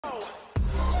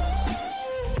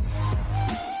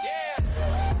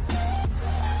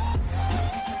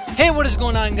What is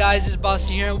going on, guys? It's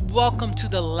Bossy here, and welcome to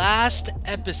the last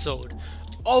episode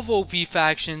of OP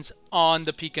Factions on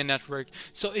the Pika-Network.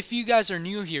 So if you guys are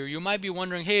new here, you might be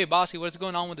wondering, hey Bossy, what's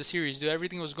going on with the series? Dude,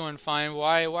 everything was going fine.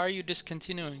 Why are you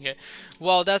discontinuing it?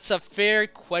 Well, that's a fair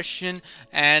question,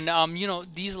 and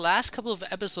these last couple of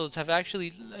episodes have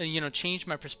actually changed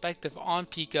my perspective on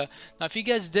Pika. Now, if you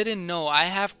guys didn't know, I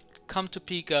have come to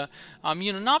Pika,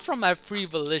 not from my free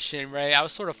volition, right? I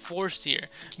was sort of forced here.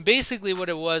 Basically, what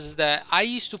it was is that I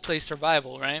used to play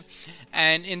survival, right?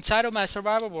 And inside of my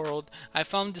survival world, I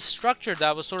found this structure that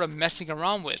I was sort of messing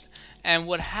around with. And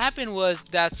what happened was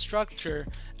that structure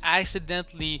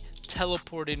accidentally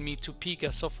teleported me to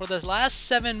Pika. So for the last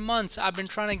 7 months, I've been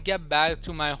trying to get back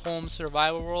to my home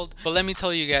survival world. But let me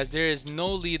tell you guys, there is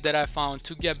no lead that I found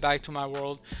to get back to my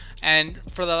world. And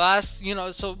for the last,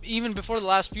 so even before the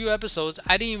last few episodes,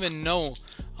 I didn't even know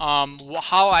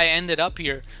how I ended up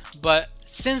here. But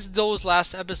since those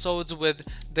last episodes with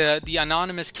the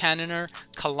anonymous cannoner,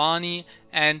 Kalani,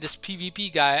 and this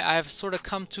PvP guy, I have sort of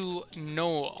come to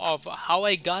know of how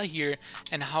I got here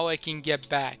and how I can get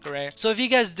back, right? So if you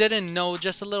guys didn't know,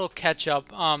 just a little catch up.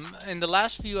 In the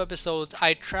last few episodes,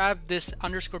 I trapped this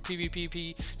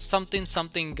 _PvP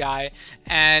something guy,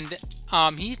 and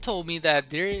he told me that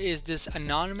there is this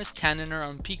anonymous cannoner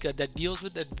on Pika that deals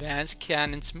with advanced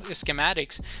cannon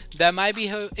schematics that might be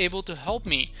able to help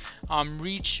me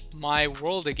reach my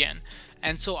world again.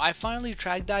 And so I finally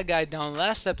tracked that guy down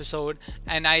last episode,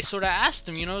 and I sort of asked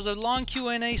him, it was a long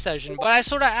Q&A session, but I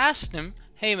sort of asked him,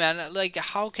 hey man, like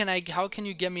how can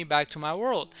you get me back to my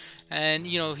world? And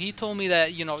he told me that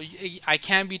I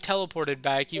can't be teleported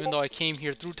back, even though I came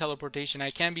here through teleportation. I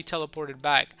can't be teleported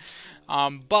back.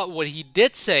 But what he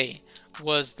did tell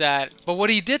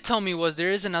me was there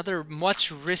is another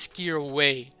much riskier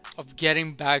way of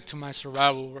getting back to my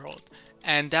survival world,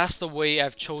 and that's the way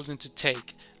I've chosen to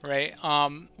take. Right?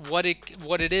 What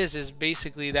it is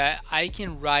basically that I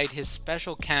can ride his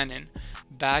special cannon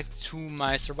back to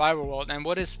my survival world. And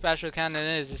what his special cannon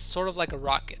is sort of like a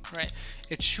rocket, right?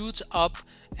 It shoots up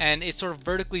and it sort of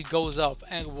vertically goes up,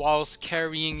 and whilst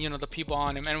carrying the people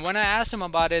on him. And when I asked him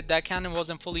about it, that cannon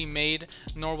wasn't fully made,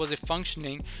 nor was it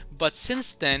functioning. But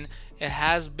since then, it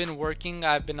has been working.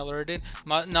 I've been alerted.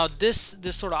 Now this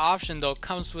sort of option though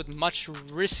comes with much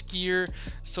riskier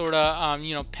sort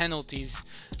of penalties,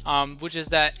 which is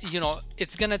that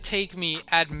it's gonna take me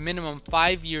at minimum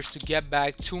 5 years to get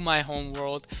back to my home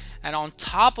world. And on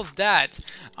top of that,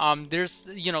 there's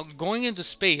going into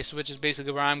space, which is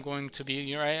basically where I'm going to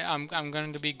be, right? I'm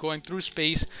going to be going through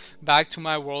space back to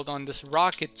my world on this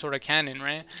rocket sort of cannon,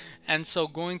 right? And so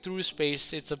going through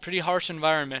space, it's a pretty harsh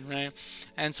environment, right?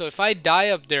 And so if I die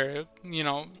up there,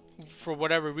 for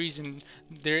whatever reason,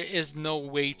 there is no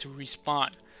way to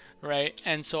respawn, right?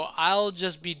 And so I'll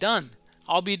just be done.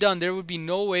 I'll be done. There would be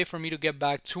no way for me to get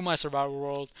back to my survival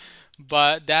world.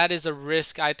 But that is a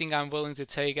risk I think I'm willing to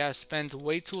take. I've spent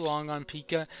way too long on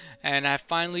Pika, and I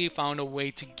finally found a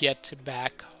way to get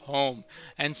back home.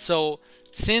 And so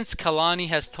since Kalani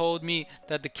has told me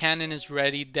that the cannon is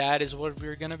ready, that is what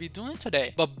we're gonna be doing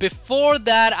today. But before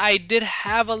that, I did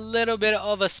have a little bit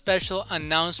of a special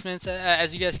announcement.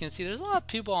 As you guys can see, there's a lot of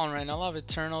people on right now, a lot of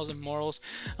Eternals, Immortals.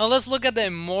 Now let's look at the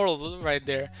Immortal right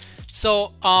there.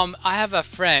 So I have a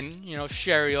friend,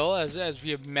 Sheriel, as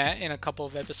we have met in a couple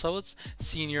of episodes,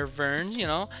 Senior Verns,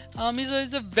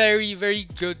 he's a very, very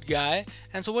good guy.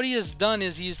 And so what he has done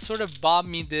is he's sort of bought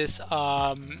me this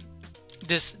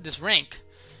this rank.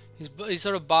 He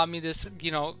sort of bought me this,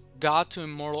 God to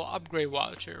Immortal upgrade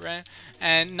voucher, right?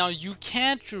 And now you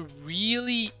can't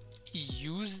really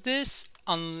use this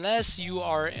unless you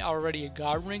are already a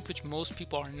God rank, which most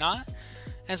people are not.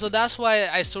 And so that's why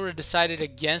I sort of decided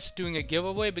against doing a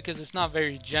giveaway, because it's not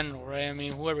very general, right? I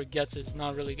mean, whoever gets it is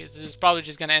not really good. It's probably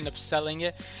just going to end up selling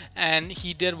it. And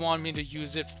he did want me to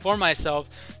use it for myself.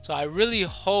 So I really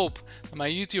hope that my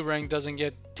YouTube rank doesn't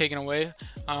get taken away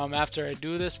after I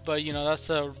do this. But, that's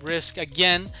a risk,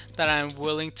 again, that I'm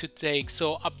willing to take.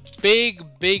 So a big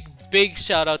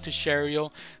shout out to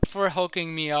Sheriel for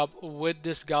hooking me up with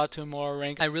this God to Immortal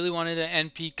rank. I really wanted to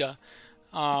end Pika,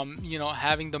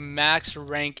 having the max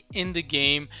rank in the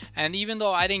game. And even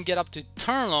though I didn't get up to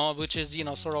Eternal, which is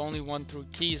sort of only 1 through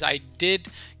keys, I did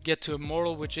get to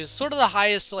Immortal, which is sort of the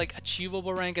highest like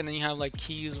achievable rank. And then you have like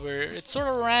keys where it's sort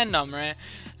of random, right?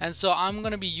 And so I'm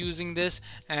gonna be using this,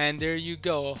 and there you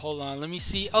go. Hold on, let me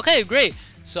see. Okay, great.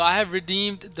 So I have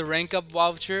redeemed the rank up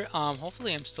voucher.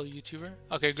 Hopefully I'm still YouTuber.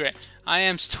 Okay, great. I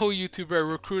am still YouTuber,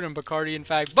 Recruit, and Bacardi, in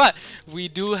fact. But we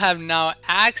do have now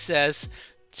access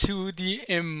to the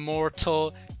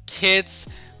Immortal kits.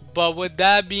 But with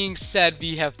that being said,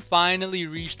 we have finally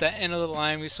reached the end of the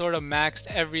line. We sort of maxed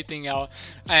everything out.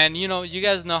 And you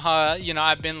guys know how,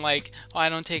 I've been like, oh, I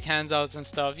don't take handouts and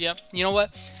stuff. Yep. You know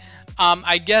what?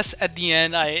 I guess at the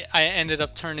end I ended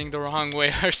up turning the wrong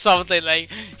way or something.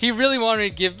 Like he really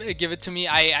wanted to give it to me.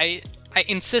 I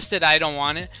insisted I don't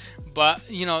want it, but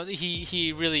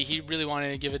he really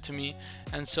wanted to give it to me,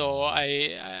 and so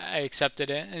I accepted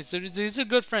it. He's a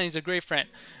good friend. He's a great friend.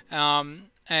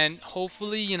 And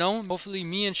hopefully, hopefully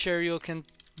me and Sherio can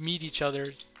meet each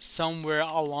other somewhere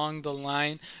along the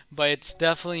line, but it's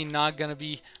definitely not gonna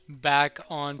be back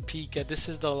on Pika. This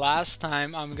is the last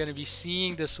time I'm gonna be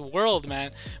seeing this world,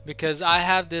 man, because I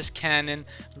have this cannon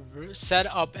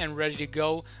set up and ready to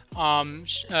go.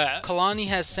 Kalani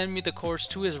has sent me the course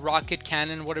to his rocket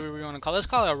cannon, whatever we want to call it. Let's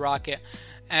call it a rocket,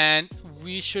 and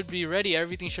we should be ready.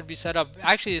 Everything should be set up.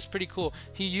 Actually, it's pretty cool.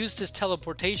 He used his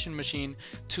teleportation machine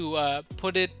to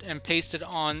put it and paste it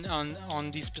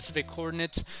on these specific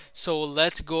coordinates. So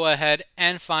let's go ahead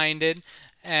and find it.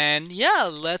 And yeah,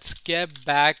 let's get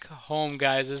back home,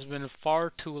 guys. It's been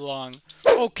far too long.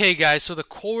 Okay, guys, so the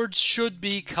chords should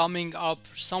be coming up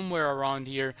somewhere around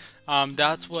here.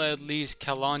 That's what at least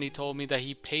Kalani told me, that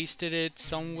he pasted it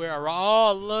somewhere around.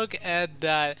 Oh, look at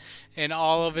that in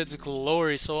all of its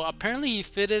glory. So apparently he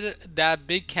fitted that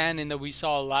big cannon that we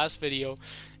saw last video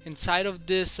inside of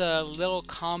this little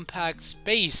compact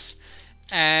space.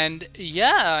 And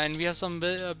yeah, and we have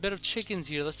a bit of chickens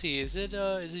here. Let's see, is it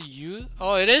used?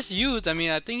 Oh, it is used. I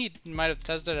mean, I think he might have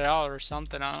tested it out or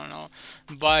something. I don't know,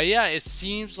 but yeah, it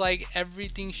seems like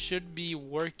everything should be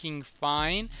working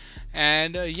fine.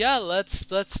 And yeah, let's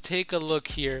take a look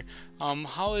here.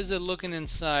 How is it looking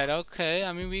inside? Okay,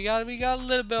 I mean, we got a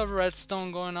little bit of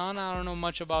redstone going on. I don't know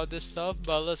much about this stuff,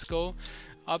 but let's go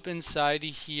up inside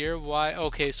here. Why?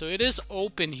 Okay, so it is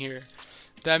open here.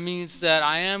 That means that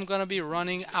I am gonna be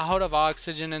running out of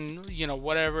oxygen and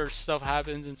whatever stuff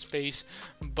happens in space.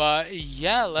 But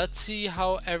yeah, let's see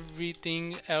how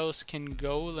everything else can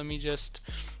go. Let me just,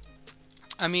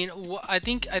 I mean, I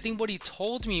think what he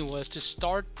told me was to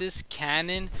start this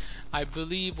cannon. I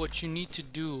believe what you need to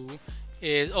do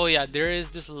is, oh yeah, there is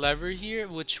this lever here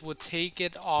which will take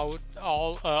it out,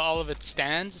 all of its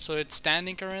stands. So it's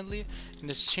standing currently and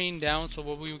it's chained down. So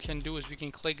what we can do is we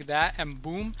can click that and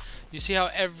boom, you see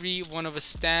how every one of the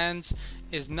stands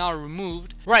is now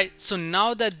removed. Right, so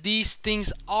now that these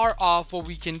things are off, what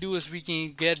we can do is we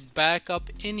can get back up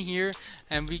in here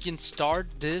and we can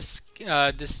start this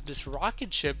this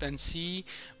rocket ship and see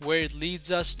where it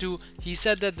leads us to. He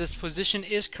said that this position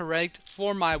is correct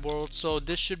for my world, so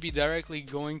this should be directly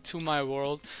going to my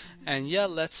world. And yeah,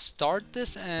 let's start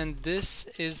this, and this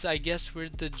is, I guess, where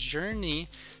the journey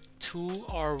to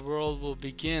our world will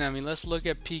begin. I mean, let's look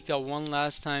at Pika one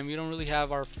last time. We don't really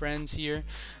have our friends here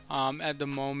at the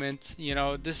moment.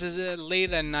 This is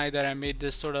late at night that I made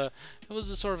this sort of, it was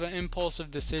a sort of an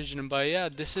impulsive decision, but yeah,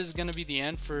 this is gonna be the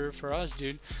end for us,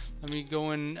 dude. Let me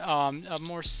go in a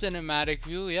more cinematic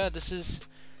view. Yeah, this is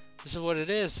what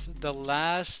it is. The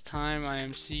last time I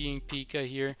am seeing Pika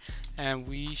here, and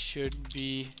we should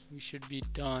be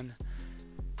done.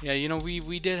 Yeah,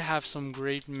 we did have some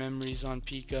great memories on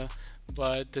Pika,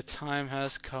 but the time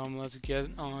has come. Let's get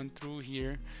on through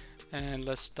here and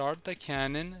let's start the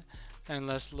cannon and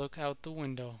let's look out the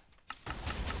window.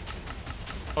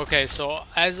 Okay, so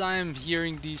as I am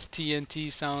hearing these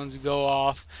TNT sounds go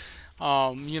off,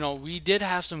 we did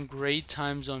have some great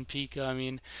times on Pika. I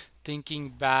mean, thinking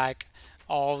back,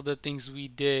 all the things we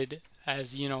did,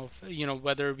 as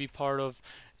whether it be part of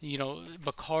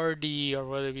Bacardi, or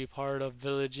whether it be part of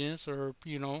Villages, or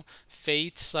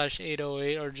Fate slash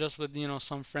 808, or just with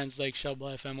some friends like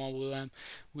Shabla FML Wulam,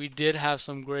 we did have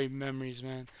some great memories,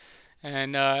 man.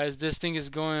 And as this thing is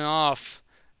going off,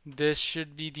 this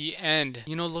should be the end.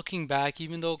 Looking back,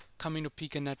 even though coming to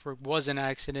Pika-Network was an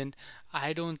accident,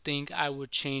 I don't think I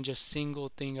would change a single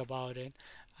thing about it.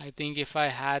 I think if I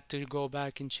had to go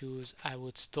back and choose, I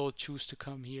would still choose to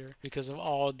come here because of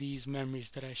all these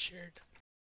memories that I shared.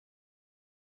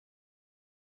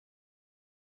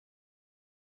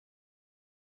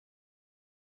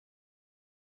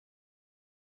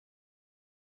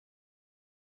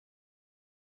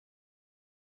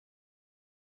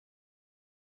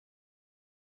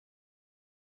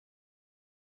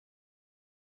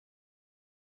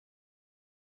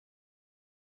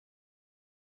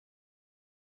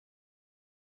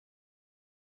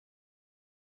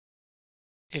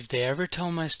 If they ever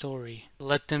tell my story,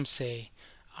 let them say,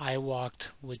 I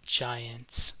walked with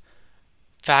giants.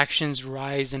 Factions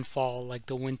rise and fall like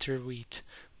the winter wheat,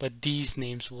 but these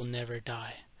names will never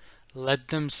die. Let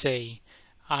them say,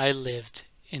 I lived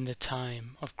in the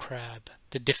time of Crab,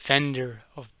 the defender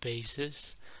of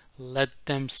bases. Let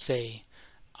them say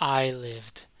I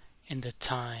lived in the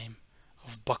time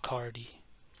of Bacardi.